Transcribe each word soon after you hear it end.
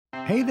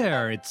Hey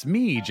there, it's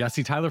me,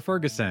 Jesse Tyler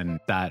Ferguson,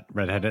 that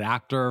redheaded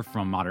actor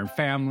from Modern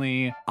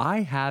Family.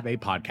 I have a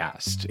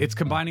podcast. It's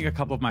combining a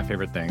couple of my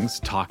favorite things,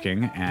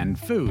 talking and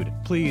food.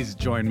 Please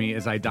join me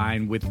as I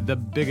dine with the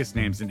biggest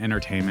names in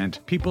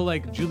entertainment. People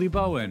like Julie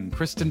Bowen,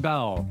 Kristen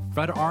Bell,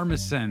 Fred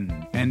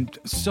Armisen, and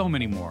so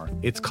many more.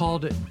 It's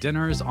called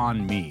Dinners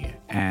on Me,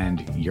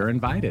 and you're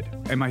invited.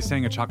 Am I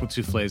saying a chocolate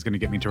souffle is going to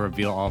get me to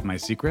reveal all of my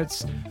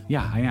secrets?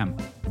 Yeah, I am.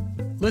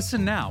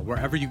 Listen now,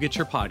 wherever you get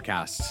your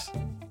podcasts.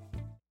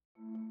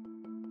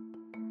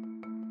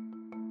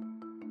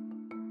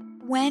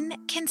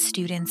 When can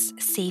students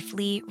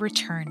safely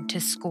return to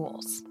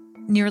schools?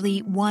 Nearly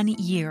 1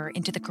 year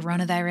into the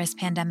coronavirus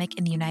pandemic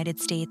in the United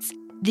States,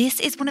 this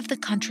is one of the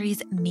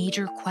country's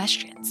major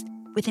questions,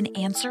 with an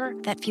answer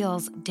that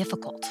feels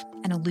difficult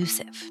and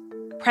elusive.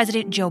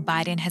 President Joe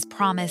Biden has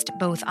promised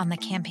both on the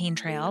campaign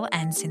trail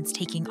and since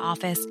taking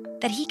office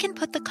that he can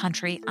put the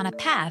country on a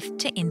path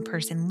to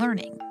in-person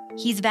learning.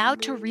 He's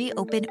vowed to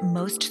reopen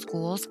most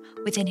schools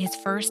within his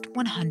first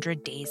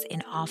 100 days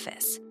in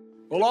office.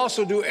 We'll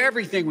also do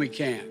everything we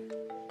can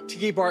to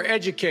keep our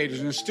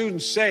educators and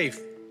students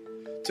safe,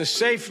 to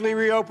safely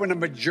reopen a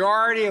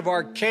majority of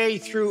our K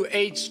through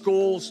 8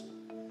 schools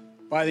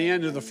by the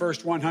end of the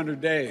first 100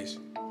 days.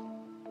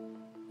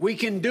 We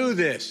can do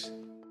this.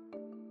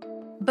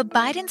 But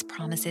Biden's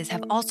promises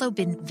have also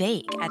been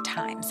vague at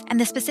times, and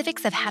the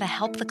specifics of how to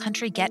help the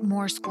country get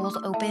more schools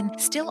open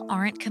still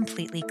aren't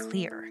completely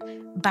clear.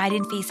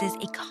 Biden faces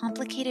a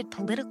complicated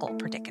political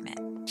predicament.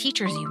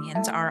 Teachers'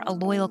 unions are a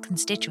loyal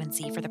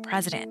constituency for the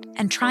president,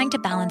 and trying to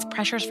balance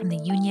pressures from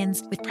the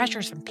unions with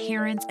pressures from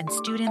parents and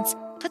students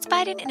puts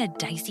Biden in a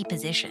dicey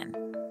position.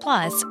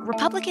 Plus,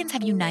 Republicans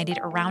have united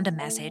around a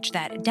message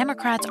that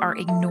Democrats are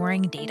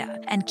ignoring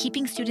data and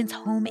keeping students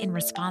home in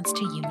response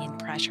to union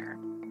pressure.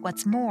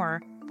 What's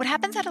more, what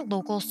happens at a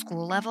local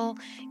school level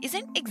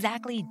isn't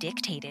exactly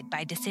dictated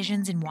by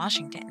decisions in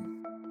Washington.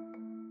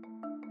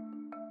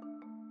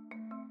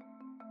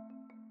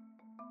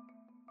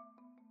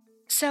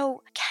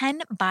 So,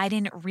 can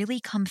Biden really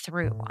come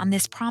through on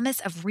this promise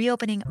of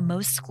reopening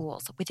most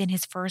schools within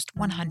his first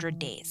 100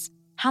 days?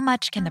 How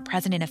much can the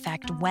president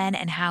affect when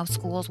and how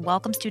schools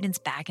welcome students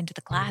back into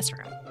the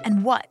classroom?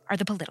 And what are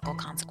the political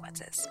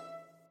consequences?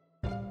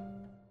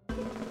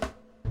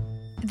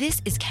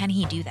 This is Can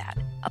He Do That?,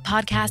 a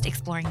podcast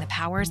exploring the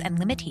powers and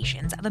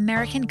limitations of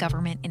American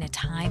government in a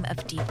time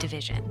of deep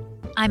division.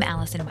 I'm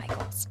Allison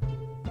Michaels.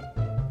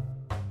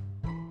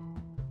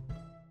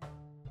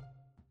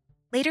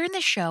 Later in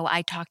the show,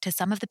 I talk to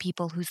some of the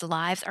people whose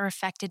lives are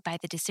affected by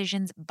the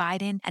decisions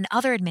Biden and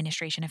other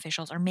administration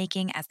officials are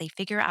making as they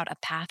figure out a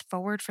path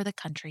forward for the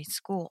country's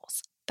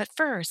schools. But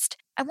first,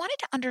 I wanted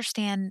to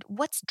understand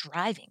what's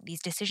driving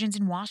these decisions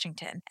in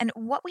Washington and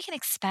what we can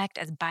expect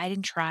as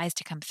Biden tries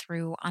to come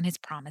through on his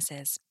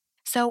promises.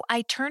 So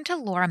I turned to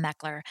Laura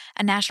Meckler,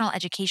 a national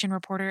education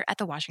reporter at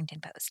The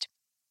Washington Post.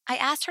 I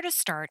asked her to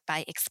start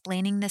by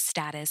explaining the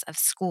status of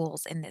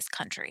schools in this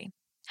country.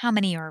 How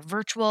many are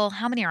virtual,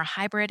 how many are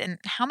hybrid, and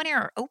how many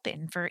are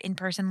open for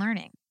in-person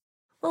learning?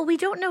 Well, we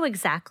don't know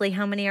exactly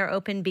how many are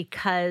open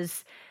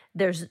because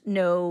there's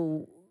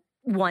no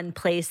one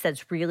place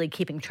that's really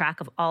keeping track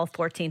of all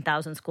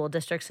 14,000 school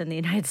districts in the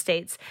United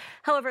States.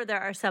 However,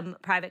 there are some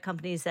private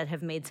companies that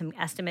have made some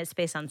estimates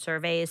based on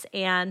surveys,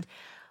 and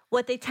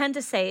what they tend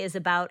to say is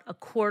about a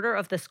quarter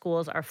of the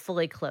schools are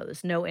fully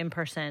closed, no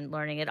in-person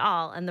learning at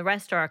all, and the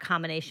rest are a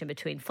combination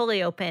between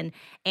fully open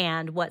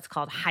and what's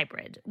called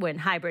hybrid, when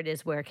hybrid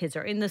is where kids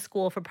are in the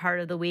school for part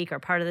of the week or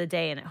part of the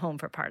day and at home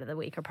for part of the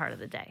week or part of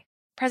the day.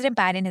 President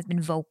Biden has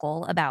been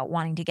vocal about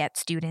wanting to get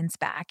students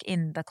back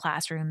in the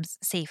classrooms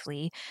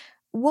safely.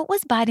 What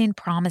was Biden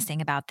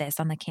promising about this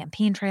on the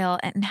campaign trail,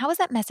 and how has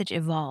that message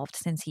evolved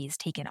since he's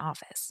taken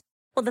office?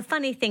 Well, the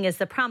funny thing is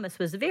the promise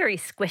was very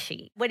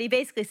squishy. What he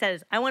basically said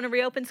is, I want to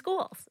reopen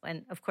schools.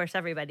 And of course,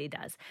 everybody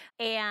does.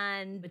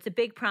 And it's a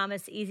big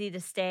promise, easy to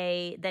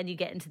stay. Then you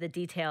get into the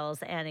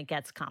details and it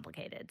gets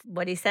complicated.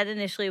 What he said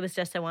initially was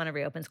just, I want to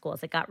reopen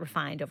schools. It got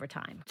refined over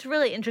time. It's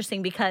really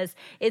interesting because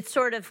it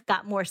sort of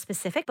got more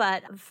specific.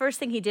 But first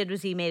thing he did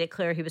was he made it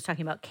clear he was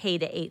talking about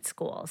K-8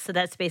 schools. So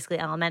that's basically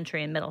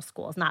elementary and middle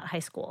schools, not high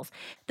schools.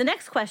 The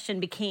next question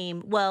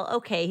became, well,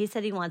 okay, he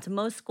said he wants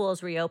most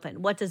schools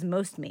reopened. What does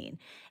most mean?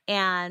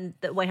 And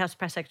the White House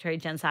Press Secretary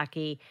Jen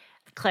Psaki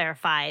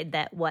clarified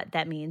that what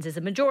that means is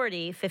a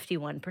majority,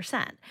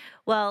 51%.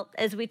 Well,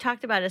 as we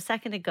talked about a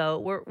second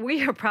ago,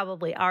 we are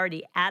probably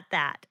already at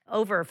that,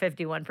 over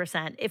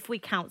 51%, if we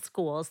count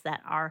schools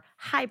that are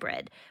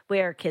hybrid,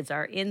 where kids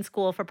are in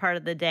school for part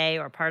of the day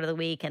or part of the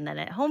week and then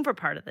at home for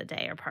part of the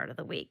day or part of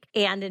the week.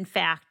 And in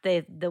fact,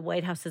 the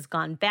White House has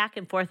gone back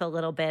and forth a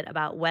little bit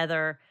about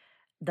whether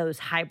those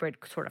hybrid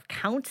sort of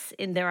counts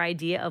in their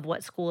idea of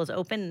what school is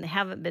open, and they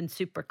haven't been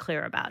super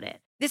clear about it.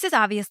 This is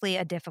obviously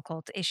a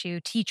difficult issue.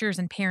 Teachers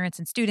and parents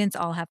and students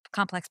all have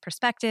complex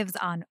perspectives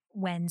on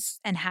when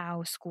and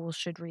how schools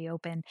should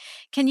reopen.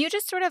 Can you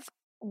just sort of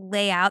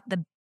lay out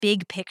the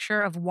big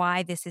picture of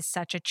why this is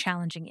such a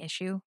challenging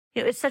issue?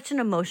 It's such an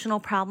emotional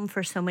problem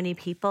for so many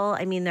people.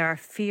 I mean, there are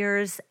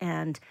fears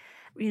and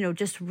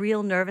just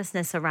real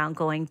nervousness around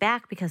going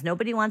back because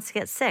nobody wants to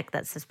get sick.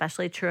 That's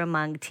especially true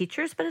among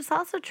teachers, but it's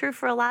also true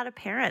for a lot of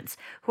parents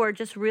who are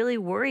just really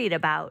worried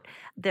about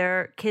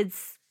their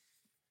kids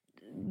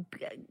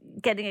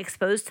getting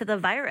exposed to the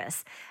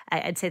virus.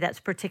 I'd say that's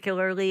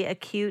particularly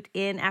acute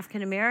in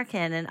African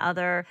American and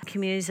other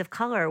communities of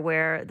color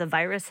where the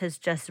virus has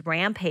just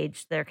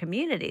rampaged their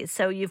communities.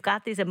 So you've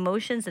got these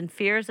emotions and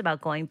fears about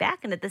going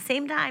back. And at the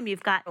same time,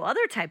 you've got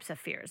other types of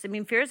fears. I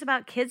mean, fears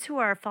about kids who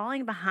are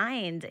falling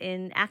behind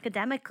in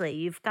academically.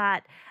 You've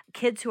got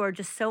kids who are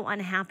just so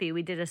unhappy.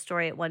 We did a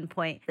story at one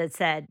point that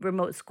said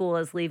remote school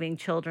is leaving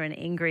children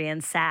angry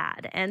and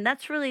sad. And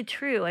that's really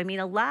true. I mean,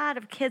 a lot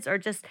of kids are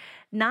just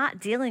not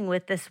dealing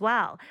with this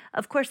well.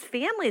 Of course,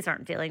 families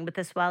aren't dealing with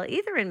this well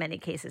either in many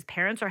cases.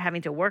 Parents are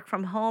having to work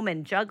from home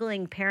and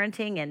juggling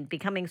parenting and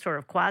becoming sort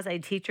of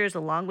quasi-teachers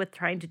along with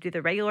trying to do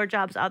their regular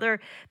jobs. Other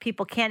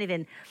people can't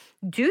even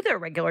do their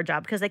regular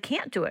job because they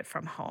can't do it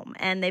from home.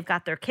 And they've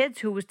got their kids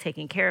who was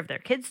taking care of their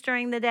kids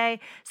during the day.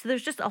 So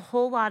there's just a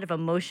whole lot of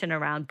emotion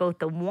around both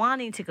the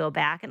wanting to go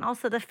back and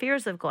also the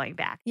fears of going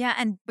back. Yeah,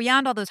 and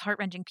beyond all those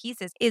heart-wrenching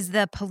pieces is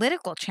the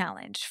political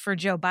challenge for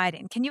Joe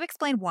Biden. Can you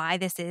explain why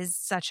this is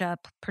such a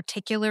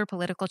particular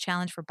political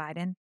challenge for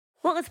Biden?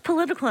 Well, it's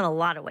political in a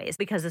lot of ways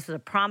because this was a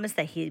promise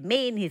that he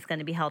made and he's going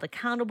to be held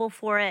accountable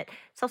for it.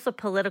 It's also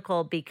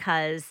political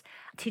because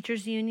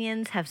teachers'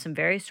 unions have some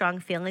very strong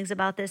feelings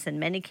about this. In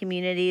many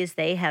communities,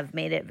 they have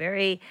made it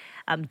very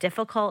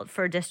difficult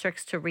for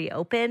districts to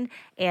reopen.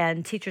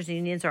 And teachers'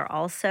 unions are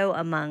also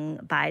among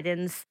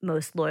Biden's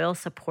most loyal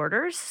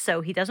supporters.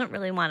 So he doesn't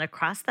really want to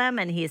cross them.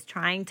 And he is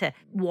trying to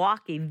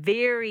walk a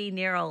very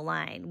narrow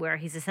line where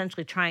he's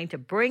essentially trying to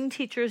bring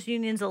teachers'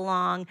 unions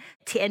along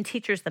and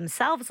teachers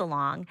themselves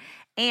along,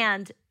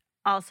 and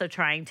also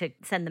trying to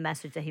send the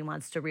message that he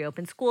wants to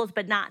reopen schools,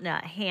 but not in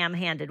a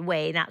ham-handed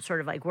way, not sort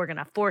of like, we're going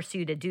to force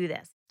you to do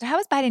this. So how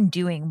is Biden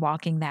doing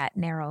walking that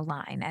narrow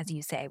line, as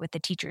you say, with the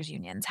teachers'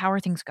 unions? How are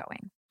things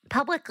going?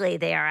 Publicly,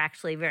 they are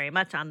actually very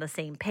much on the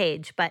same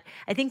page. But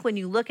I think when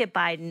you look at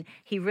Biden,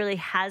 he really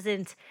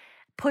hasn't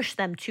pushed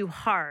them too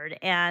hard.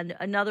 And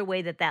another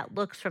way that that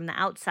looks from the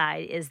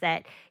outside is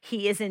that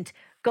he isn't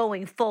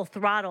going full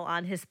throttle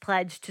on his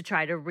pledge to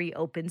try to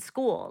reopen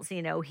schools.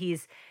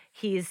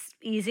 He's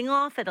easing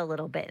off it a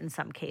little bit in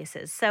some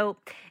cases. So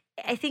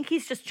I think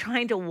he's just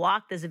trying to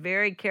walk this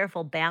very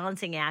careful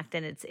balancing act,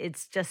 and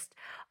it's just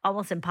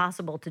almost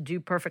impossible to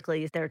do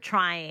perfectly. They're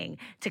trying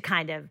to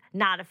kind of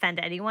not offend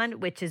anyone,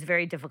 which is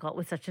very difficult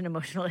with such an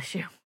emotional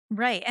issue.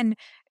 Right. And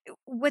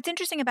what's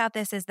interesting about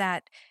this is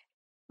that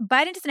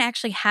Biden doesn't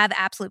actually have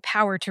absolute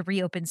power to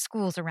reopen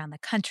schools around the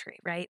country,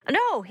 right?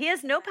 No, he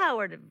has no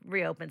power to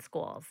reopen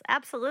schools.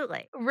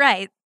 Absolutely.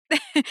 Right.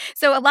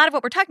 So a lot of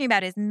what we're talking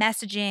about is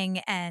messaging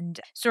and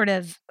sort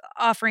of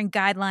offering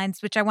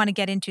guidelines, which I want to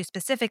get into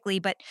specifically.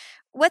 But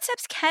what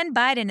steps can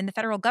Biden and the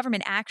federal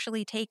government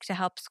actually take to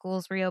help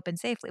schools reopen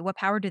safely? What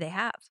power do they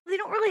have? They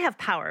don't really have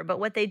power, but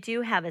what they do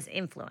have is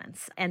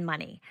influence and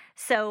money.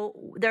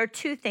 So there are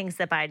two things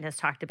that Biden has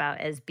talked about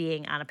as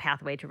being on a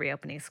pathway to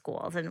reopening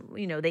schools. And,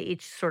 they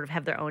each sort of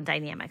have their own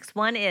dynamics.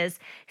 One is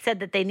he said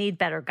that they need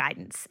better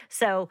guidance.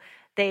 So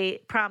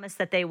they promised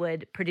that they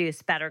would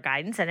produce better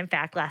guidance. And in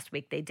fact, last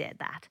week they did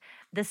that.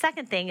 The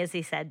second thing is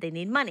he said they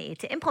need money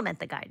to implement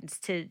the guidance,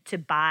 to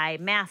buy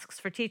masks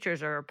for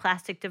teachers or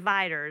plastic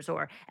dividers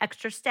or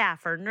extra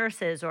staff or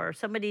nurses or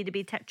somebody to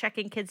be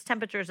checking kids'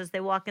 temperatures as they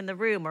walk in the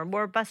room or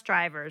more bus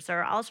drivers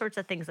or all sorts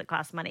of things that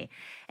cost money.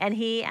 And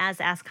he has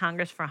asked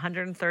Congress for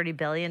 $130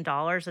 billion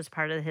as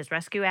part of his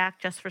Rescue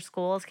Act just for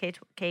schools,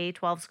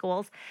 K-12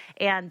 schools.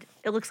 And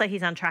it looks like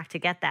he's on track to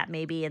get that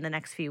maybe in the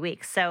next few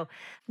weeks. So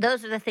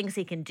those are the things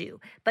he can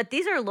do. But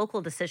these are local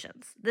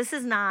decisions. It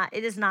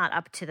is not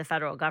up to the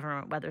federal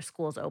government whether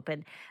schools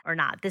open or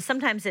not.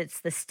 Sometimes it's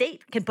the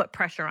state can put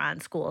pressure on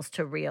schools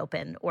to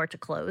reopen or to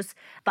close,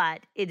 but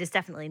it is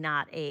definitely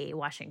not a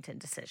Washington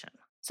decision.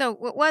 So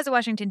what was a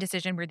Washington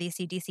decision were these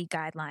CDC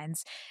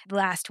guidelines.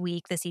 Last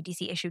week, the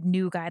CDC issued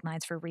new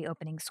guidelines for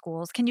reopening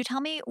schools. Can you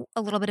tell me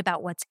a little bit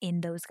about what's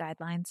in those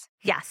guidelines?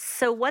 Yes.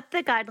 So what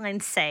the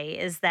guidelines say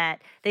is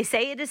that they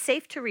say it is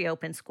safe to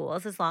reopen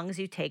schools as long as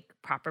you take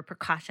proper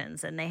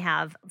precautions. And they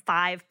have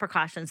 5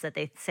 precautions that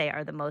they say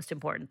are the most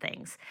important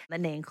things.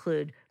 And they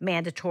include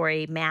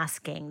mandatory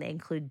masking. They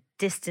include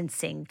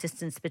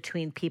distance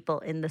between people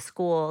in the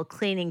school,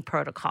 cleaning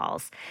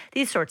protocols,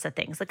 these sorts of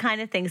things, the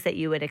kind of things that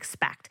you would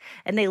expect.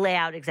 And they lay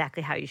out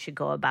exactly how you should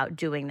go about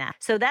doing that.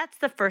 So that's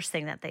the first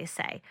thing that they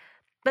say.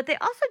 But they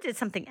also did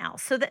something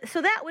else. So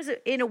that was,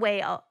 in a way,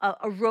 a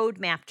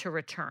roadmap to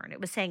return. It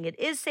was saying it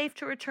is safe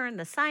to return.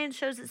 The science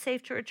shows it's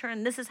safe to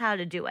return. This is how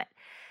to do it.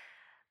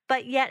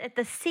 But yet at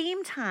the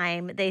same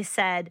time, they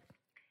said,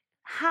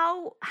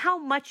 how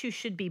much you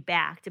should be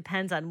back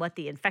depends on what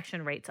the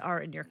infection rates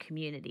are in your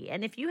community.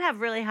 And if you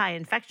have really high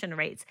infection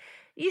rates,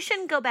 you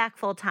shouldn't go back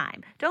full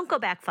time. Don't go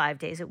back 5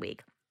 days a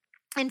week.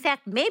 In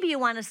fact, maybe you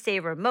want to stay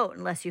remote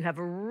unless you have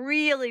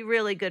really,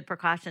 really good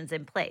precautions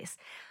in place.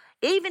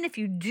 Even if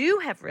you do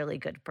have really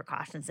good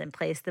precautions in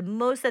place, the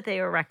most that they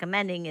are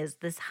recommending is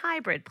this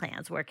hybrid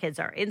plans where kids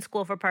are in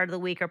school for part of the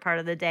week or part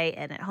of the day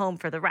and at home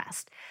for the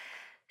rest.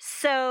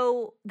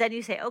 So then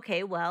you say,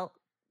 okay, well,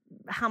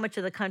 how much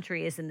of the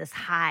country is in this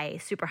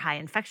super high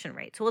infection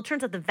rates? Well, it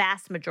turns out the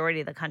vast majority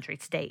of the country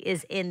today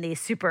is in these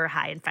super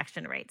high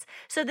infection rates.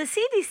 So the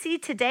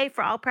CDC today,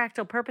 for all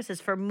practical purposes,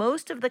 for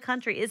most of the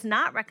country, is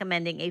not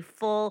recommending a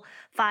full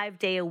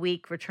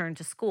 5-day-a-week return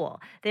to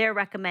school. They are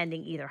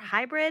recommending either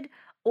hybrid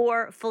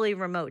or fully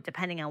remote,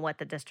 depending on what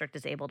the district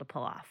is able to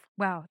pull off.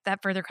 Wow,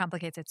 that further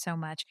complicates it so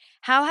much.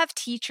 How have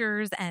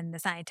teachers and the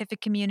scientific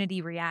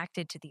community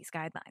reacted to these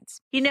guidelines?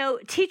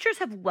 Teachers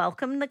have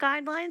welcomed the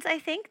guidelines, I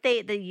think.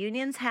 The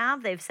unions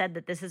have. They've said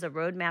that this is a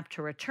roadmap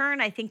to return.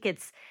 I think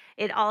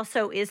it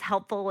also is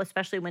helpful,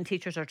 especially when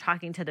teachers are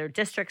talking to their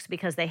districts,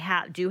 because they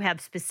do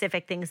have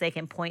specific things they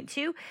can point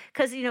to.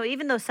 Because,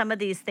 even though some of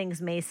these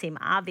things may seem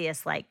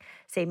obvious, like,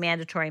 say,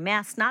 mandatory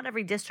masks, not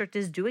every district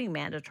is doing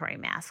mandatory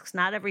masks.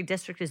 Not every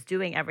district is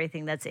doing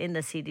everything that's in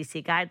the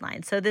CDC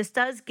guidelines. So this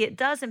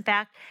does in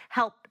fact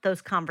help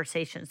those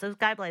conversations. Those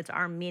guidelines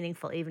are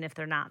meaningful, even if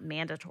they're not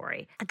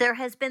mandatory. There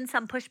has been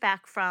some pushback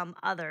from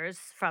others,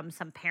 from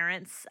some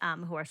parents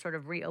who are sort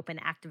of reopen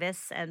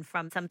activists, and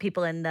from some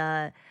people in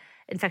the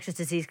infectious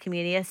disease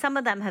community. Some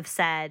of them have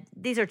said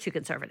these are too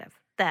conservative,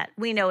 that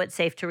we know it's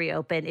safe to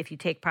reopen if you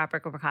take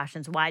proper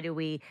precautions. Why do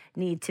we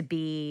need to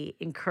be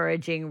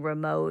encouraging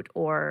remote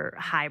or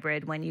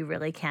hybrid when you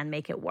really can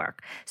make it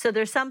work? So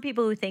there's some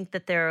people who think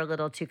that they're a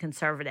little too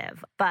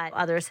conservative, but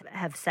others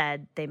have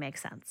said they make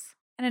sense.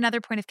 And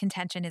another point of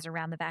contention is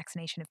around the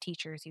vaccination of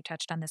teachers. You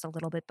touched on this a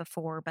little bit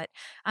before, but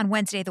on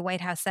Wednesday, the White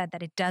House said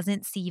that it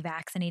doesn't see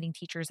vaccinating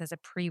teachers as a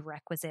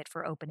prerequisite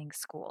for opening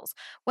schools.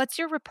 What's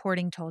your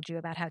reporting told you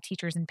about how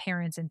teachers and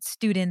parents and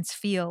students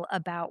feel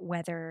about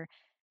whether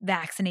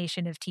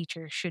vaccination of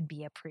teachers should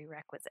be a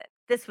prerequisite?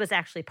 This was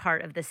actually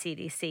part of the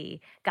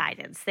CDC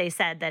guidance. They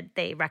said that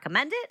they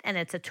recommend it and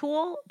it's a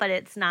tool, but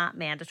it's not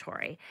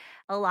mandatory.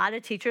 A lot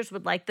of teachers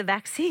would like the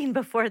vaccine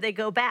before they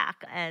go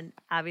back, and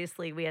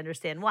obviously we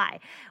understand why.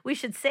 We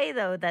should say,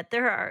 though, that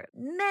there are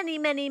many,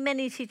 many,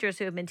 many teachers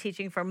who have been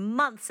teaching for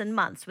months and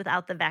months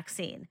without the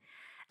vaccine.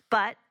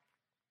 But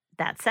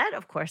that said,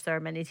 of course, there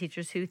are many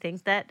teachers who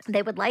think that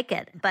they would like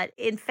it. But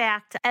in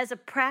fact, as a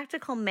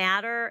practical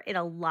matter, in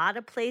a lot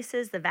of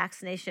places, the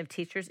vaccination of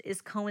teachers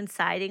is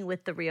coinciding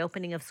with the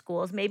reopening of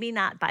schools, maybe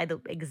not by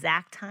the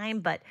exact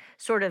time, but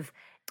sort of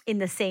in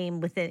the same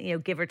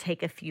within, give or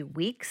take a few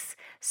weeks.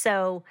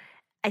 So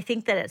I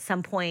think that at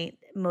some point,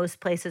 most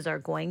places are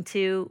going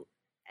to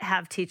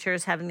have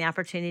teachers having the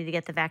opportunity to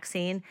get the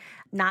vaccine.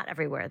 Not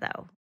everywhere,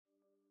 though.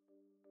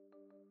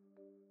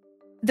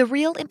 The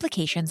real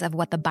implications of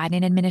what the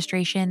Biden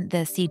administration, the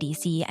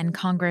CDC, and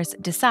Congress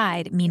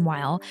decide,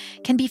 meanwhile,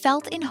 can be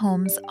felt in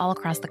homes all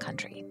across the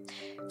country.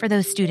 For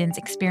those students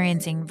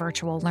experiencing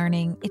virtual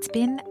learning, it's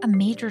been a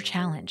major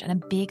challenge and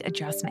a big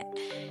adjustment.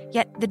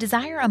 Yet the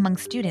desire among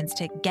students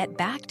to get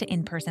back to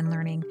in-person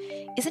learning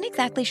isn't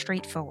exactly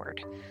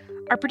straightforward.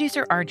 Our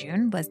producer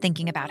Arjun was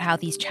thinking about how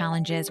these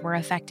challenges were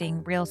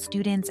affecting real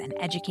students and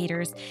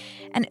educators,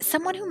 and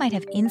someone who might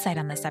have insight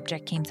on the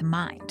subject came to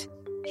mind: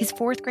 his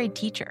fourth grade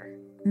teacher,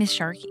 Miss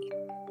Sharkey.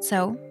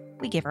 So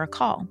we gave her a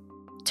call.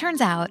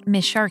 Turns out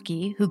Miss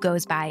Sharkey, who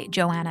goes by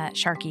Joanna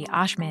Sharkey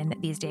Oshman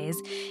these days,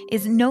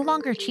 is no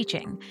longer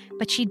teaching,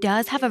 but she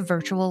does have a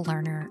virtual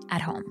learner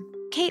at home.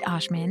 Kate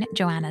Oshman,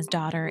 Joanna's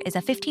daughter, is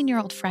a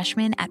 15-year-old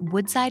freshman at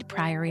Woodside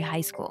Priory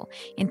High School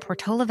in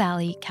Portola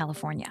Valley,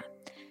 California.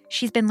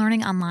 She's been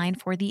learning online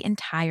for the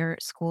entire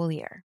school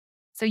year.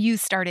 So you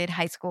started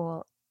high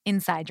school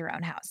inside your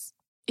own house.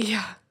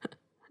 Yeah.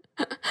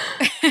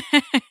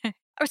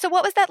 So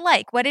what was that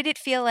like? What did it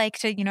feel like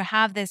to,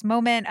 have this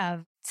moment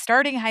of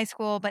starting high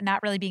school but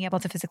not really being able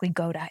to physically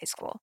go to high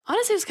school?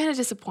 Honestly, it was kind of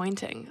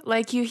disappointing.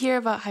 Like, you hear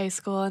about high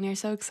school and you're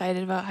so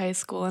excited about high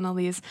school and all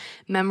these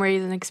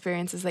memories and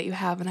experiences that you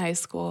have in high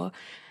school.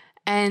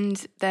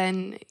 And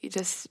then you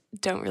just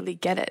don't really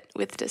get it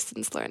with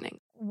distance learning.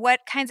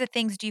 What kinds of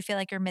things do you feel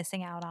like you're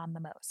missing out on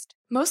the most?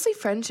 Mostly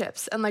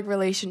friendships and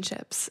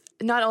relationships,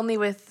 not only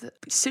with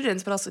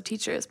students, but also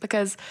teachers.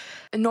 Because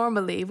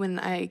normally when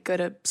I go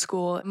to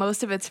school,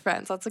 most of it's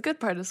friends. That's a good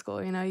part of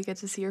school. You get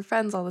to see your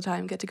friends all the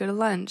time, get to go to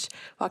lunch,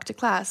 walk to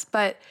class.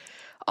 But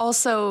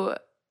also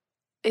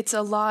it's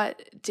a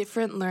lot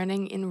different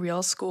learning in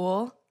real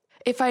school.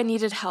 If I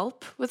needed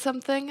help with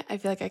something, I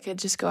feel like I could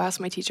just go ask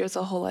my teacher. It's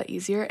a whole lot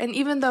easier. And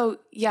even though,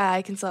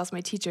 I can still ask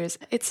my teachers,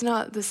 it's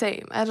not the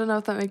same. I don't know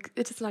if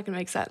it's not going to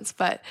make sense,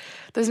 but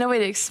there's no way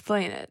to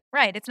explain it.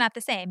 Right. It's not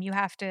the same. You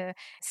have to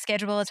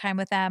schedule a time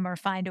with them or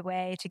find a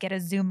way to get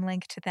a Zoom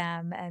link to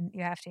them, and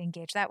you have to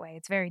engage that way.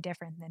 It's very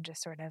different than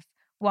just sort of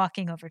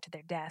walking over to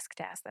their desk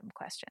to ask them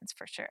questions,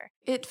 for sure.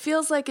 It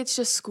feels like it's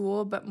just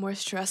school, but more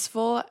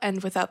stressful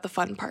and without the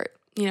fun part.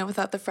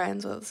 Without the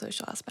friends, without the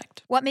social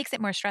aspect. What makes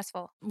it more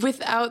stressful?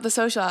 Without the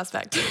social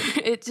aspect.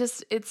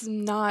 It's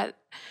not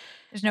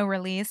There's no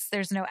release.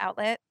 There's no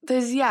outlet.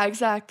 Yeah,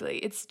 exactly.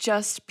 It's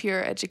just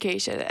pure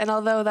education. And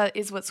although that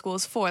is what school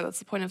is for, that's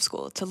the point of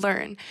school, to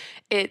learn,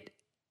 it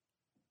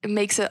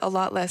makes it a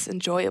lot less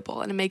enjoyable,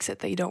 and it makes it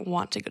that you don't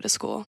want to go to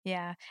school.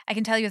 Yeah. I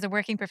can tell you as a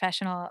working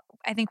professional,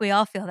 I think we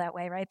all feel that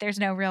way, right? There's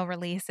no real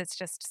release. It's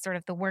just sort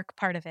of the work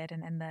part of it,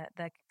 and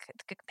the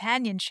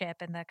companionship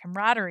and the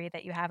camaraderie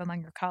that you have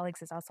among your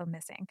colleagues is also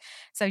missing.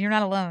 So you're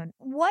not alone.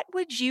 What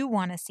would you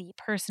want to see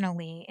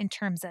personally in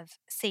terms of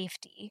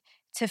safety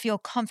to feel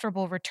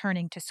comfortable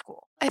returning to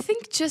school? I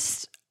think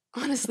just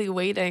honestly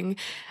waiting.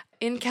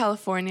 In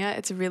California,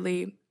 it's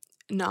really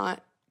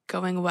not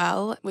going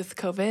well with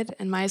COVID,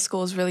 and my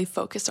school is really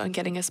focused on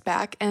getting us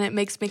back, and it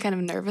makes me kind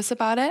of nervous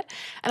about it.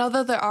 And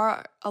although there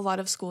are a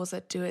lot of schools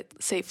that do it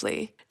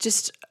safely,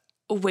 just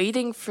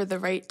waiting for the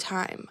right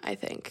time, I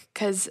think,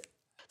 because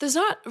there's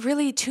not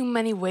really too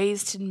many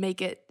ways to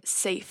make it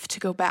safe to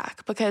go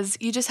back, because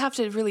you just have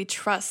to really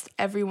trust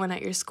everyone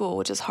at your school,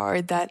 which is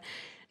hard, that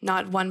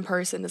not one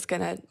person is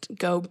going to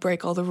go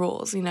break all the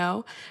rules, you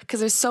know? Because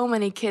there's so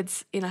many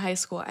kids in a high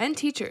school and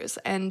teachers,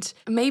 and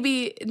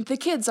maybe the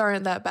kids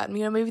aren't that bad.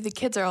 You know, maybe the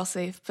kids are all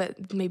safe,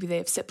 but maybe they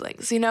have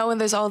siblings, you know? And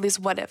there's all these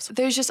what ifs.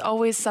 There's just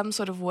always some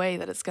sort of way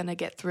that it's going to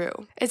get through.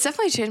 It's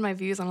definitely changed my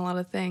views on a lot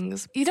of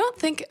things. You don't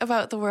think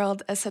about the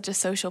world as such a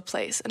social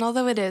place. And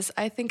although it is,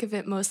 I think of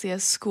it mostly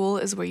as school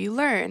is where you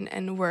learn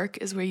and work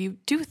is where you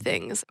do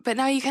things. But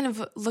now you kind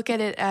of look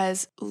at it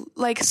as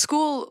like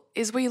school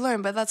is where you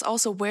learn, but that's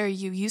also where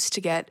you used to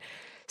get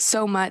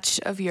so much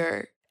of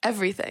your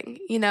everything,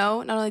 you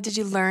know? Not only did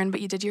you learn, but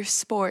you did your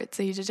sports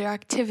and you did your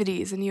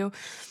activities and you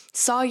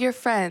saw your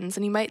friends,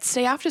 and you might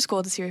stay after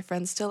school to see your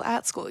friends still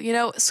at school. You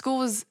know, school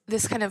was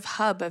this kind of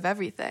hub of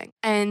everything.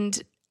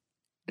 And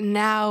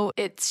now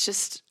it's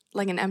just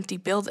like an empty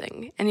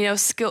building. And, you know,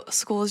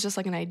 school is just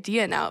like an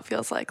idea now. It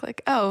feels like,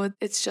 oh,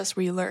 it's just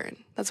where you learn.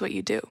 That's what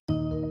you do.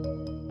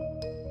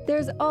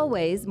 There's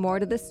always more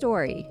to the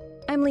story.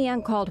 I'm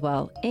Leanne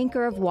Caldwell,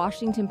 anchor of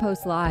Washington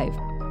Post Live.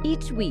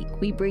 Each week,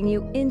 we bring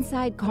you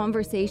inside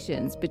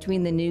conversations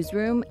between the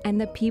newsroom and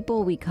the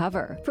people we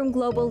cover. From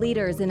global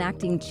leaders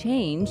enacting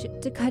change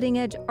to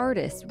cutting-edge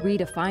artists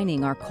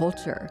redefining our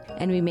culture.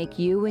 And we make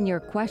you and your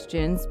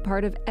questions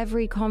part of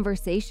every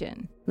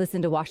conversation.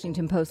 Listen to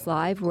Washington Post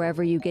Live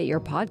wherever you get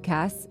your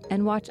podcasts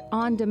and watch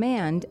on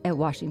demand at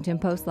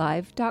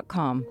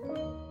WashingtonPostLive.com.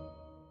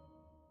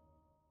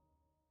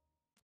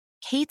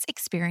 Kate's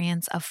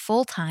experience of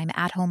full-time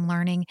at-home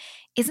learning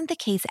isn't the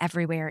case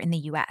everywhere in the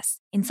U.S.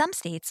 In some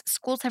states,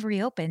 schools have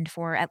reopened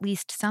for at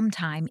least some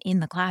time in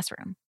the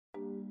classroom.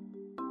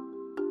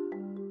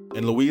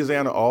 In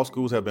Louisiana, all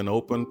schools have been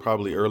open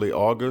probably early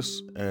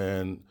August,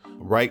 and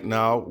right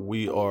now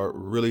we are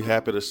really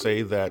happy to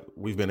say that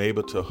we've been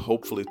able to,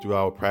 hopefully through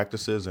our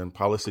practices and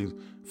policy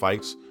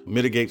fights,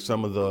 mitigate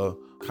some of the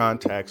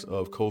contacts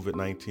of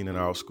COVID-19 in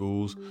our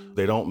schools.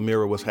 They don't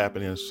mirror what's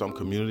happening in some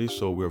communities,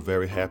 so we're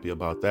very happy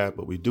about that,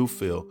 but we do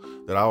feel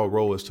that our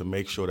role is to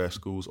make sure that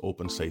schools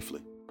open safely.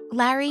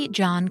 Larry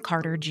John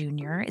Carter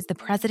Jr. is the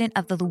president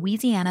of the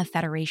Louisiana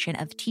Federation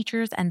of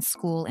Teachers and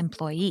School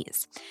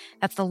Employees.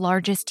 That's the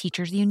largest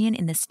teachers union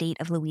in the state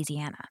of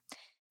Louisiana.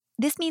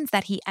 This means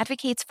that he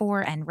advocates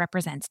for and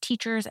represents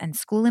teachers and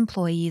school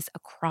employees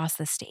across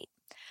the state.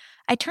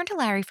 I turned to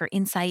Larry for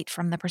insight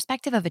from the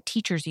perspective of a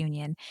teachers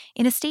union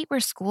in a state where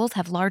schools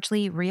have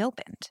largely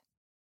reopened.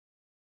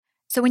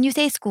 So when you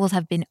say schools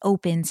have been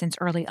open since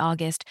early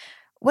August,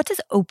 what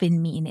does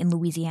open mean in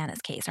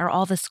Louisiana's case? Are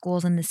all the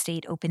schools in the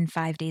state open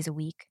 5 days a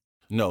week?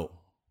 No,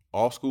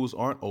 all schools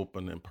aren't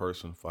open in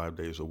person 5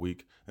 days a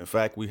week. In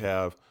fact, we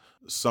have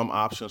some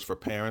options for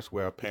parents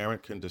where a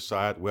parent can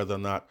decide whether or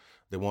not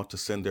they want to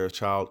send their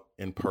child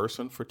in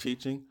person for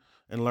teaching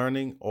and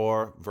learning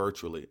or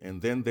virtually.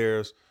 And then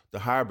there's the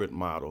hybrid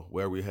model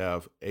where we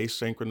have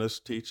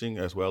asynchronous teaching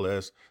as well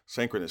as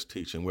synchronous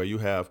teaching, where you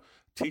have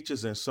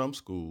teachers in some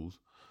schools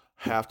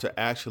have to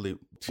actually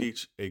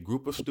teach a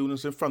group of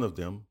students in front of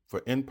them for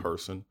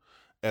in-person,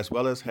 as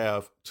well as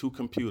have two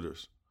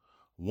computers.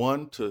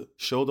 One to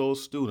show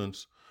those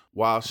students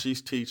while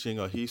she's teaching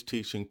or he's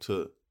teaching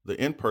to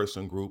the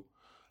in-person group,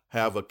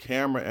 have a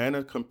camera and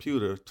a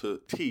computer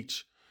to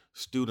teach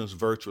students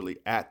virtually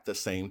at the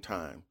same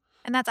time.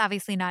 And that's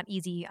obviously not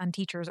easy on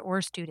teachers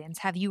or students.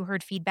 Have you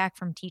heard feedback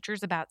from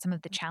teachers about some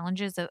of the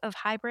challenges of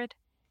hybrid?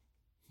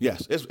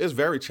 Yes, it's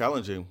very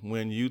challenging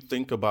when you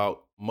think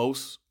about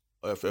most,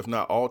 if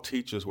not all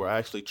teachers were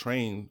actually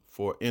trained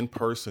for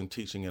in-person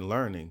teaching and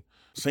learning,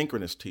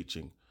 synchronous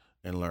teaching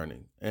and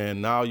learning.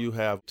 And now you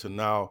have to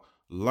now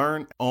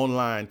learn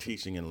online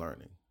teaching and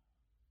learning,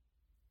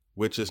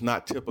 which is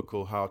not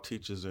typical how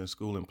teachers and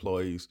school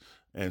employees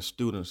and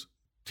students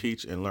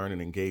teach and learn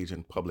and engage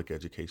in public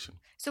education.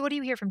 So what do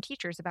you hear from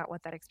teachers about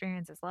what that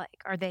experience is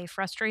like? Are they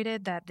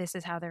frustrated that this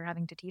is how they're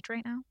having to teach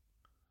right now?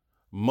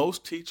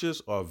 Most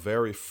teachers are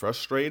very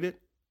frustrated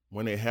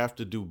when they have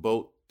to do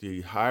both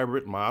the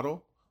hybrid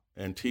model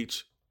and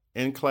teach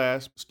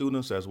in-class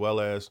students as well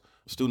as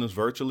students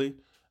virtually.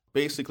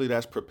 Basically,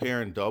 that's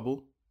preparing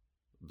double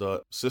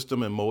the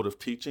system and mode of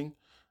teaching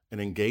and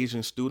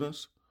engaging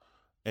students.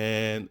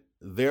 And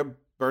they're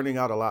burning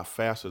out a lot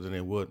faster than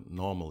they would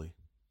normally.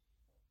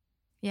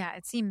 Yeah,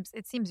 it seems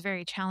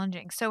very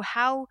challenging. So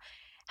how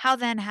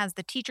then has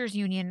the teachers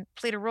union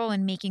played a role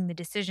in making the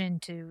decision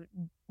to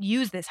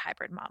use this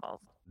hybrid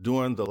model?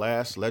 During the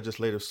last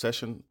legislative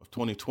session of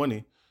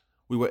 2020,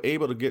 we were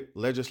able to get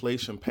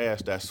legislation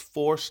passed that's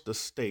forced the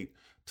state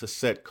to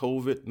set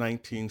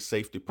COVID-19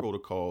 safety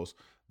protocols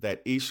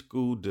that each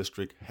school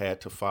district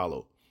had to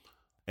follow.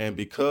 And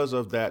because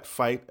of that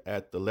fight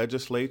at the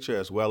legislature,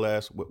 as well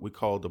as what we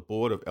call the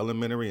Board of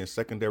Elementary and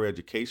Secondary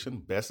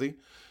Education, BESE,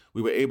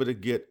 we were able to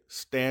get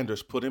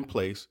standards put in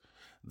place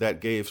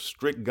that gave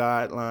strict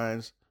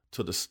guidelines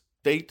to the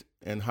state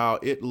and how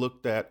it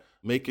looked at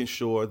making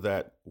sure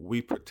that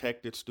we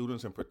protected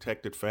students and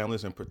protected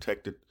families and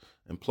protected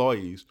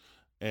employees.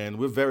 And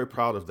we're very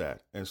proud of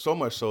that. And so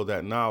much so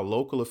that now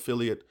local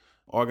affiliate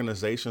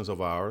organizations of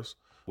ours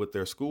with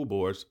their school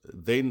boards,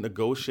 they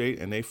negotiate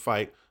and they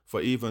fight for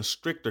even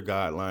stricter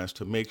guidelines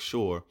to make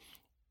sure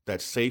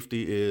that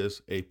safety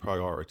is a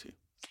priority.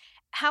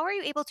 How are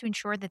you able to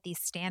ensure that these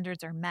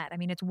standards are met? I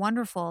mean, it's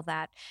wonderful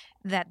that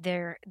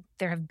there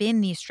have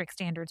been these strict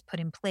standards put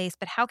in place,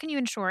 but how can you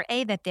ensure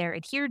A, that they're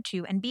adhered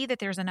to, and B, that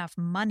there's enough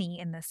money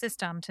in the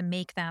system to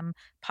make them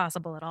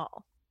possible at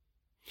all?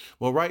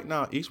 Well, right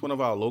now, each one of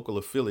our local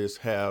affiliates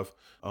have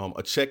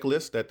a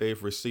checklist that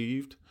they've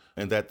received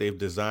and that they've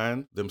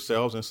designed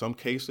themselves in some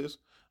cases,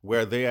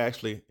 where they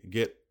actually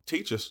get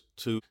teachers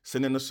to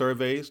send in the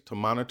surveys to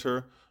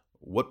monitor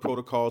what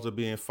protocols are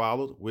being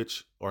followed,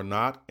 which are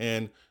not.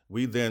 And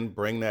we then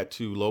bring that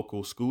to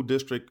local school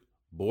district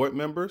board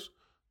members,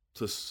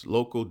 to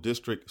local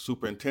district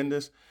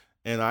superintendents.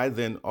 And I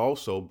then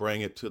also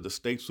bring it to the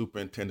state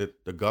superintendent,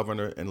 the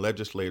governor, and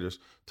legislators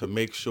to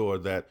make sure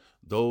that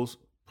those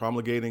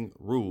promulgating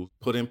rules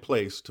put in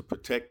place to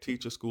protect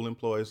teachers, school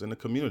employees, and the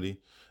community,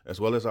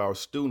 as well as our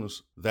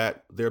students,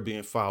 that they're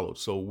being followed.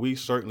 So we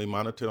certainly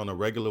monitor on a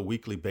regular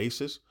weekly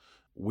basis.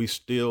 We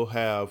still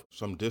have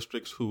some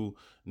districts who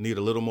need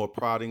a little more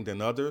prodding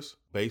than others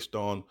based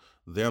on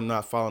them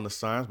not following the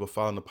signs, but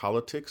following the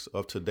politics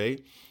of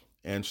today.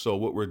 And so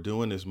what we're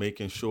doing is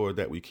making sure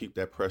that we keep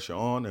that pressure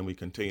on and we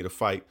continue to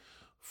fight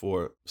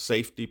for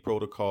safety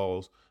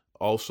protocols.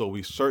 Also,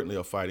 we certainly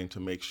are fighting to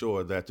make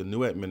sure that the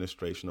new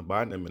administration, the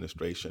Biden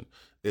administration,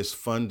 is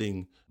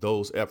funding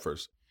those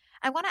efforts.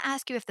 I want to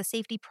ask you if the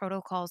safety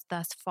protocols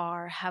thus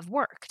far have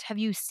worked. Have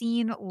you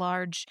seen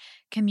large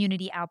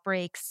community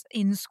outbreaks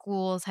in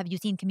schools? Have you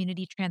seen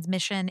community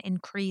transmission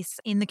increase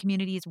in the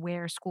communities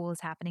where school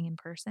is happening in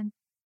person?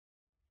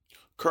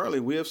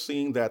 Currently, we have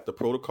seen that the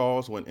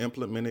protocols, when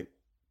implemented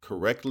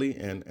correctly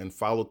and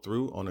followed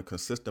through on a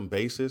consistent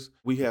basis,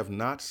 we have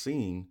not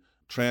seen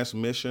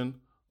transmission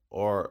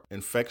or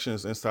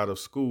infections inside of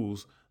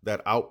schools that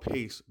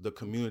outpace the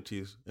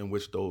communities in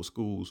which those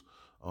schools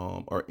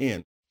are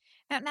in.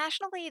 Now,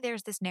 nationally,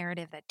 there's this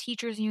narrative that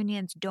teachers'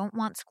 unions don't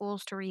want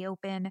schools to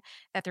reopen,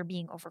 that they're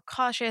being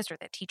overcautious, or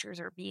that teachers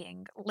are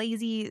being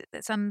lazy,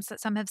 that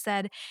some have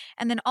said,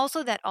 and then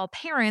also that all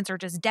parents are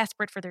just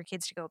desperate for their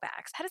kids to go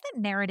back. So how does that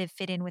narrative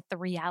fit in with the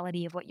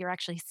reality of what you're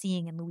actually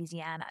seeing in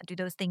Louisiana? Do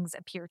those things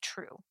appear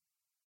true?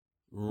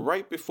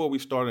 Right before we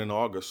started in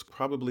August,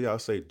 probably I'll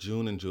say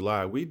June and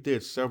July, we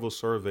did several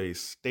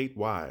surveys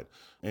statewide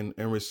and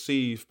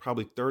received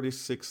probably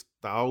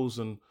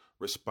 36,000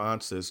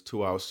 responses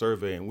to our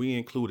survey. And we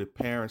included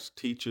parents,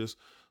 teachers,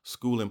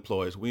 school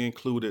employees. We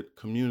included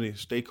community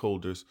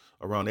stakeholders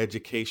around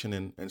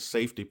education and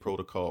safety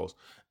protocols.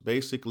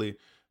 Basically,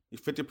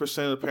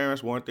 50% of the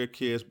parents want their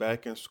kids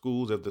back in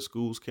schools if the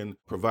schools can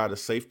provide a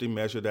safety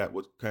measure that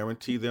would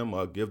guarantee them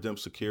or give them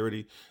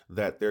security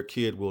that their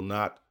kid will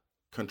not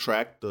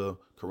contract the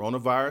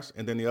coronavirus.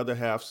 And then the other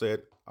half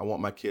said, I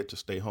want my kid to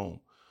stay home.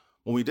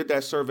 When we did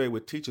that survey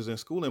with teachers and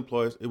school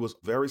employees, it was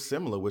very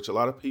similar, which a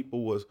lot of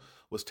people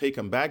was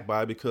taken back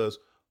by, because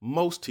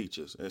most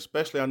teachers, and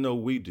especially I know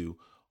we do,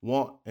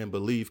 want and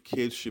believe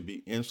kids should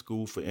be in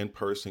school for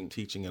in-person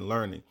teaching and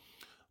learning.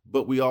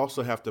 But we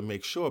also have to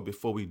make sure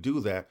before we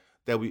do that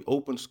we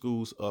open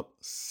schools up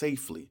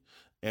safely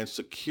and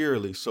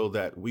securely so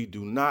that we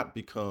do not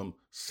become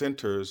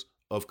centers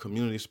of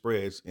community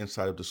spreads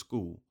inside of the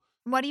school.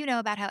 What do you know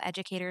about how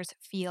educators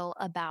feel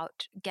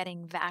about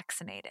getting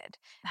vaccinated?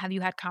 Have you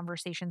had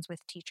conversations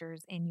with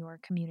teachers in your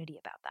community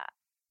about that?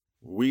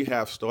 We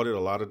have started a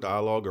lot of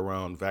dialogue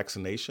around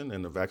vaccination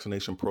and the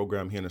vaccination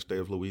program here in the state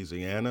of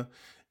Louisiana.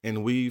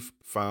 And we've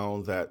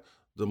found that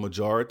the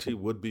majority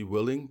would be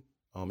willing,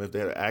 if they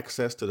had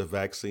access to the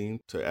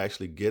vaccine, to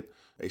actually get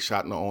a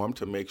shot in the arm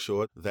to make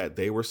sure that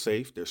they were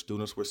safe, their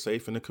students were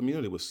safe, and the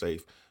community was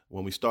safe.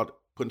 When we start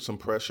putting some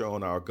pressure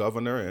on our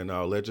governor and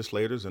our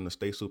legislators and the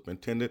state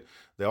superintendent,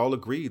 they all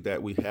agreed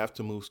that we have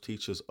to move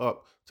teachers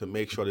up to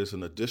make sure there's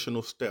an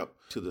additional step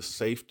to the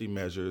safety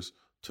measures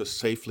to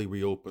safely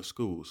reopen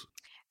schools.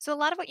 So, a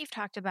lot of what you've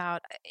talked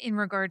about in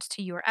regards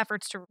to your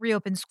efforts to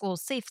reopen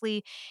schools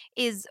safely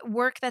is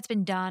work that's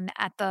been done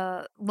at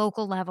the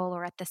local level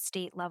or at the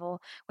state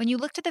level. When you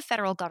look to the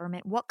federal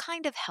government, what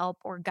kind of help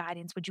or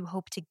guidance would you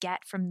hope to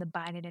get from the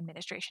Biden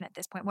administration at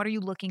this point? What are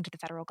you looking to the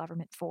federal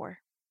government for?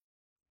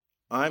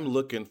 I'm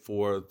looking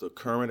for the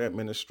current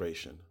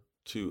administration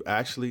to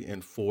actually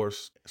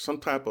enforce some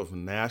type of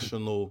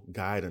national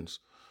guidance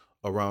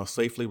around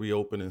safely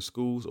reopening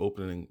schools,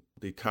 opening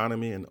the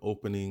economy, and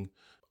opening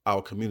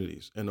our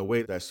communities in a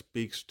way that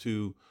speaks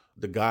to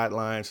the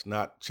guidelines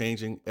not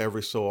changing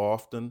every so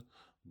often,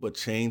 but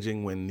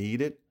changing when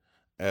needed,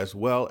 as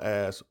well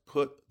as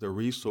put the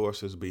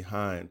resources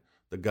behind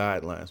the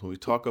guidelines. When we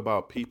talk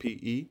about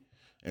PPE,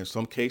 in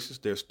some cases,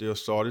 there's still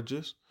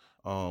shortages.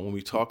 When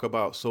we talk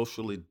about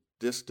socially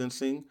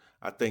distancing,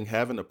 I think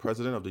having the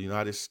President of the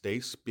United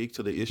States speak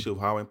to the issue of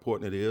how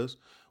important it is.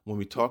 When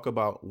we talk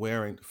about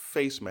wearing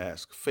face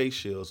masks, face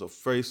shields, or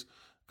face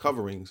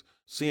coverings,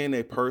 seeing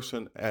a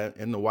person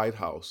in the White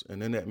House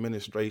and in the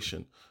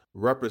administration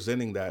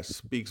representing that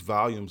speaks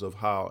volumes of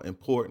how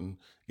important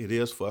it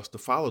is for us to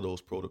follow those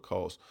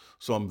protocols.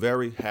 So I'm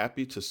very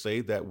happy to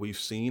say that we've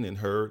seen and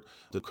heard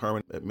the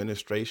current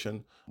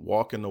administration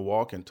walking the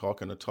walk and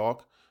talking the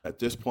talk. At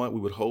this point,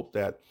 we would hope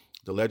that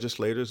the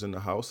legislators in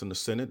the House and the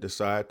Senate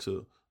decide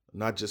to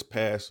not just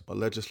pass a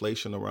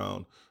legislation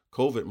around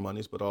COVID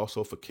monies, but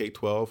also for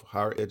K-12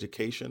 higher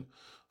education,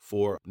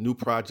 for new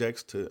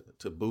projects to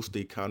boost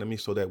the economy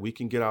so that we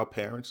can get our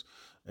parents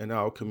and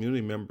our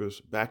community members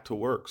back to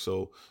work.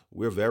 So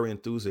we're very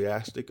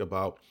enthusiastic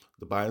about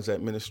the Biden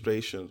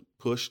administration's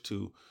push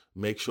to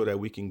make sure that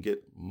we can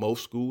get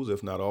most schools,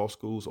 if not all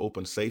schools,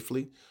 open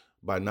safely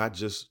by not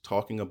just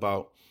talking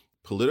about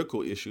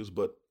political issues,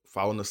 but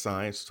following the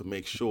science to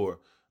make sure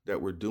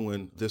that we're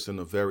doing this in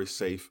a very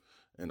safe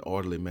and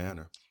orderly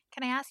manner.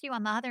 Can I ask you,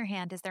 on the other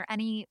hand, is there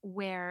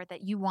anywhere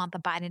that you want the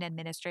Biden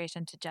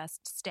administration to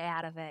just stay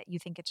out of it? You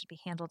think it should be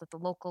handled at the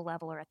local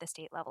level or at the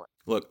state level?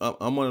 Look,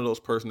 I'm one of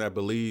those persons that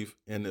believe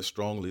in this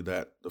strongly,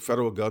 that the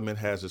federal government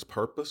has its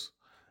purpose,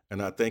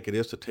 and I think it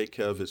is to take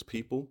care of its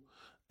people.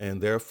 And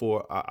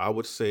therefore, I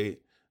would say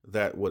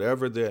that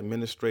whatever the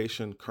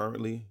administration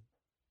currently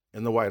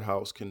in the White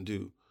House can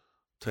do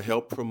to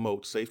help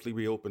promote safely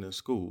reopening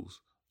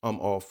schools, I'm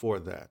all for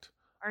that.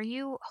 Are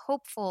you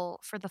hopeful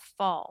for the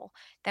fall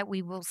that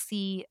we will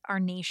see our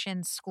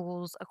nation's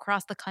schools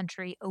across the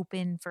country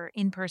open for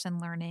in-person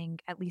learning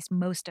at least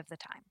most of the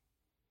time?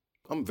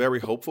 I'm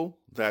very hopeful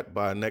that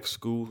by next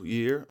school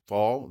year,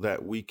 fall,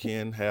 that we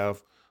can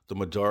have the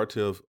majority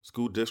of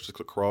school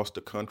districts across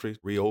the country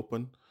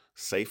reopen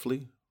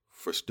safely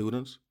for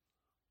students,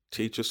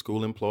 teachers,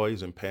 school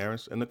employees, and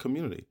parents, and the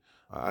community.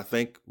 I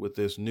think with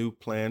this new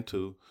plan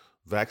to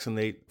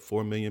vaccinate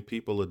 4 million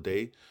people a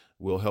day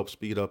will help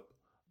speed up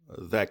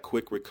that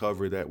quick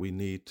recovery that we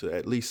need to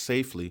at least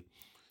safely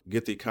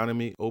get the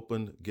economy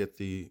open, get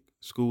the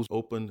schools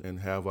open, and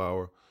have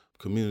our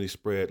community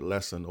spread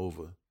lessen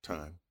over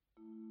time.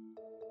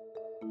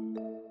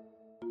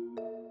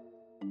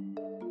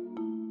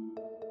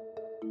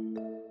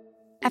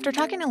 After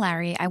talking to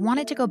Larry, I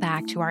wanted to go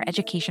back to our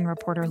education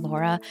reporter,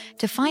 Laura,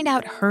 to find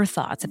out her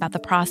thoughts about the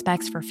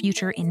prospects for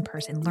future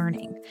in-person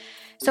learning.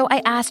 So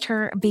I asked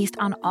her, based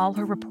on all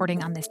her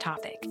reporting on this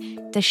topic,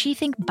 does she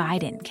think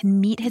Biden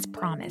can meet his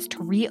promise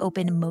to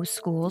reopen most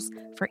schools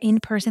for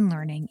in-person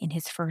learning in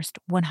his first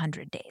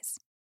 100 days?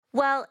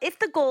 Well, if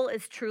the goal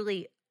is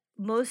truly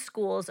most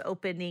schools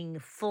opening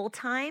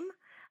full-time,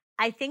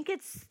 I think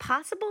it's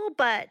possible,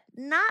 but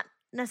not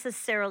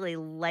necessarily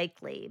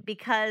likely,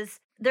 because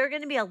there are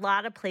going to be a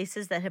lot of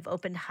places that have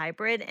opened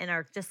hybrid and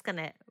are just going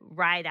to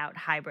ride out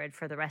hybrid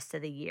for the rest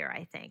of the year,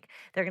 I think.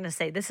 They're going to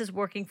say, this is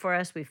working for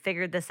us. We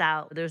figured this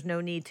out. There's no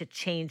need to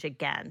change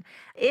again.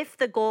 If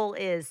the goal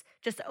is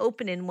just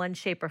open in one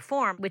shape or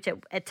form, which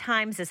at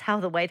times is how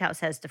the White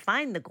House has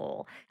defined the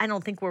goal, I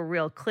don't think we're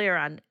real clear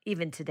on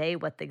even today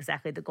what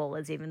exactly the goal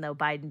is, even though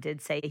Biden did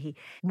say he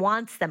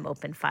wants them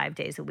open 5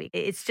 days a week.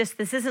 It's just,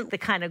 this isn't the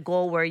kind of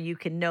goal where you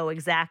can know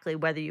exactly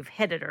whether you've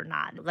hit it or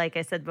not. Like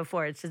I said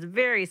before, it's just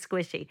very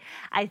squishy.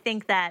 I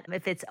think that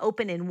if it's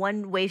open in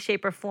one way,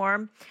 shape, or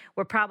form,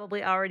 we're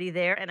probably already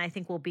there, and I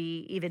think we'll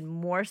be even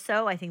more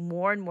so. I think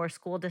more and more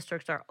school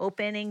districts are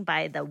opening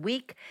by the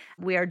week.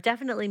 We are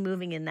definitely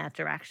moving in that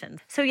direction.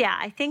 So yeah,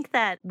 I think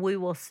that we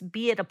will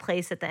be at a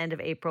place at the end of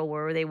April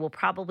where they will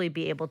probably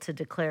be able to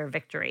declare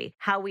victory.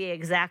 How we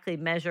exactly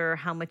measure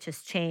how much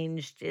has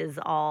changed is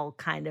all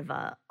kind of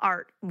a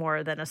art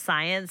more than a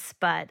science,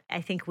 but I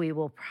think we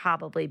will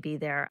probably be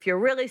there. If you're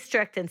really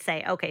strict and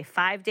say, okay,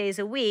 5 days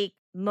a week,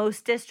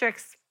 most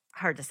districts,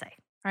 hard to say.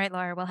 All right,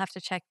 Laura, we'll have to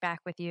check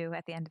back with you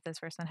at the end of those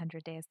first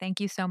 100 days. Thank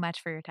you so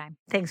much for your time.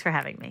 Thanks for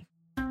having me.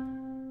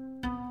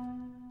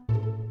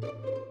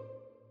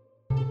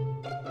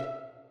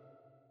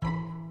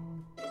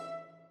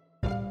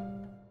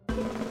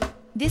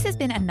 This has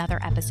been another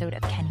episode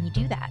of Can He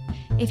Do That?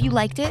 If you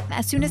liked it,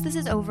 as soon as this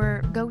is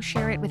over, go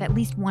share it with at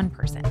least one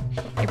person.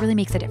 It really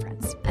makes a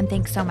difference. And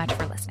thanks so much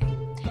for listening.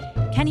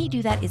 Can He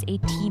Do That is a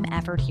team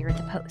effort here at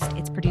The Post.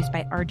 It's produced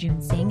by Arjun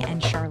Singh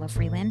and Charla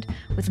Freeland,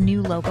 with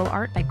new logo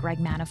art by Greg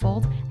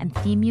Manifold and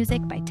theme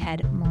music by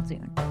Ted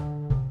Muldoon.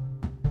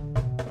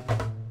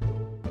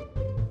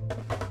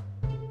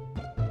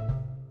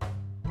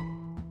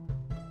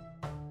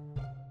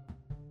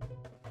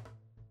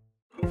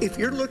 If If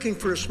you're looking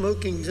for a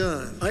smoking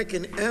gun, I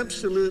can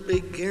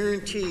absolutely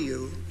guarantee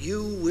you,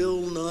 you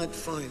will not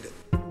find it.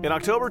 In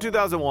October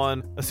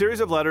 2001, a series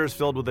of letters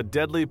filled with a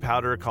deadly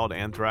powder called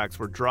anthrax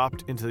were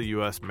dropped into the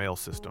U.S. mail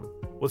system.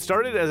 What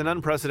started as an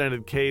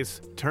unprecedented case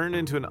turned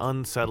into an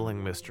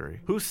unsettling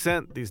mystery. Who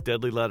sent these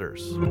deadly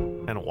letters?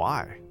 And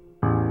why?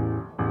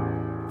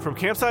 From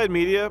Campside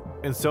Media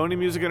and Sony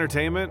Music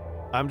Entertainment,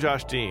 I'm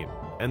Josh Dean,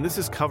 and this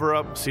is Cover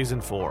Up Season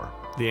 4,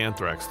 The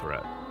Anthrax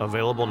Threat,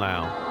 available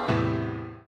now.